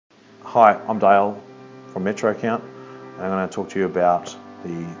Hi, I'm Dale from MetroCount, and I'm going to talk to you about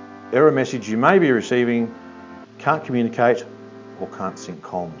the error message you may be receiving: can't communicate or can't sync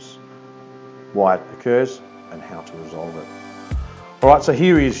comms, why it occurs and how to resolve it. Alright, so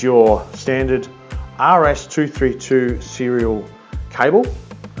here is your standard RS232 serial cable.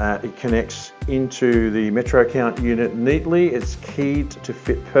 It connects into the MetroCount unit neatly. It's keyed to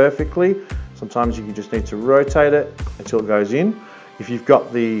fit perfectly. Sometimes you just need to rotate it until it goes in. If you've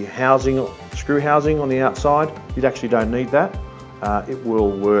got the housing, screw housing on the outside, you actually don't need that. It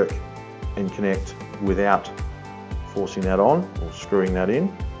will work and connect without forcing that on or screwing that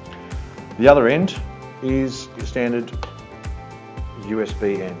in. The other end is your standard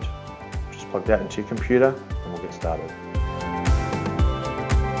USB end. Just plug that into your computer and we'll get started.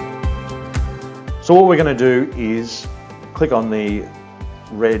 So what we're going to do is click on the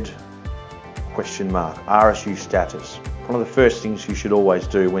red question mark, RSU status. One of the first things you should always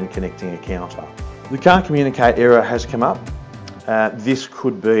do when connecting a counter. The can't communicate error has come up. This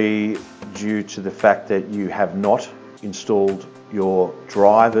could be due to the fact that you have not installed your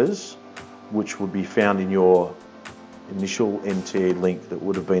drivers, which would be found in your initial MTE link that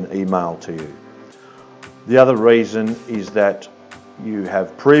would have been emailed to you. The other reason is that you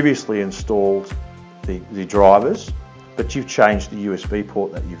have previously installed the drivers, but you've changed the USB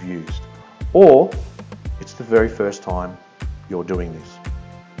port that you've used. Or it's the very first time you're doing this.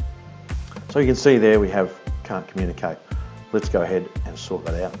 So you can see there we have can't communicate. Let's go ahead and sort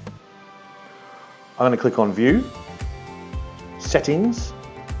that out. I'm going to click on View, Settings,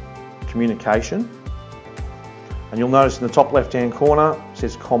 Communication, and you'll notice in the top left hand corner it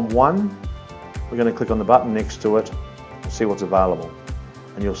says COM1. We're going to click on the button next to it and see what's available.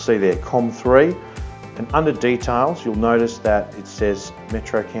 And you'll see there COM3, and under Details you'll notice that it says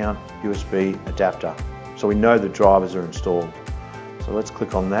MetroCount USB adapter. So we know the drivers are installed. So let's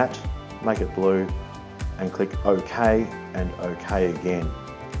click on that, make it blue, and click OK and OK again.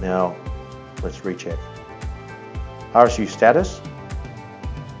 Now let's recheck. RSU status,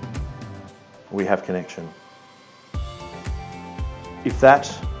 we have connection. If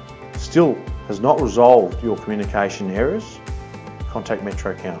that still has not resolved your communication errors, contact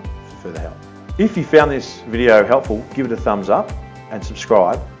MetroCount for further help. If you found this video helpful, give it a thumbs up and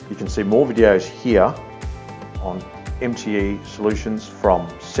subscribe. You can see more videos here on MTE solutions, from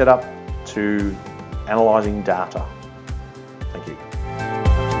setup to analysing data.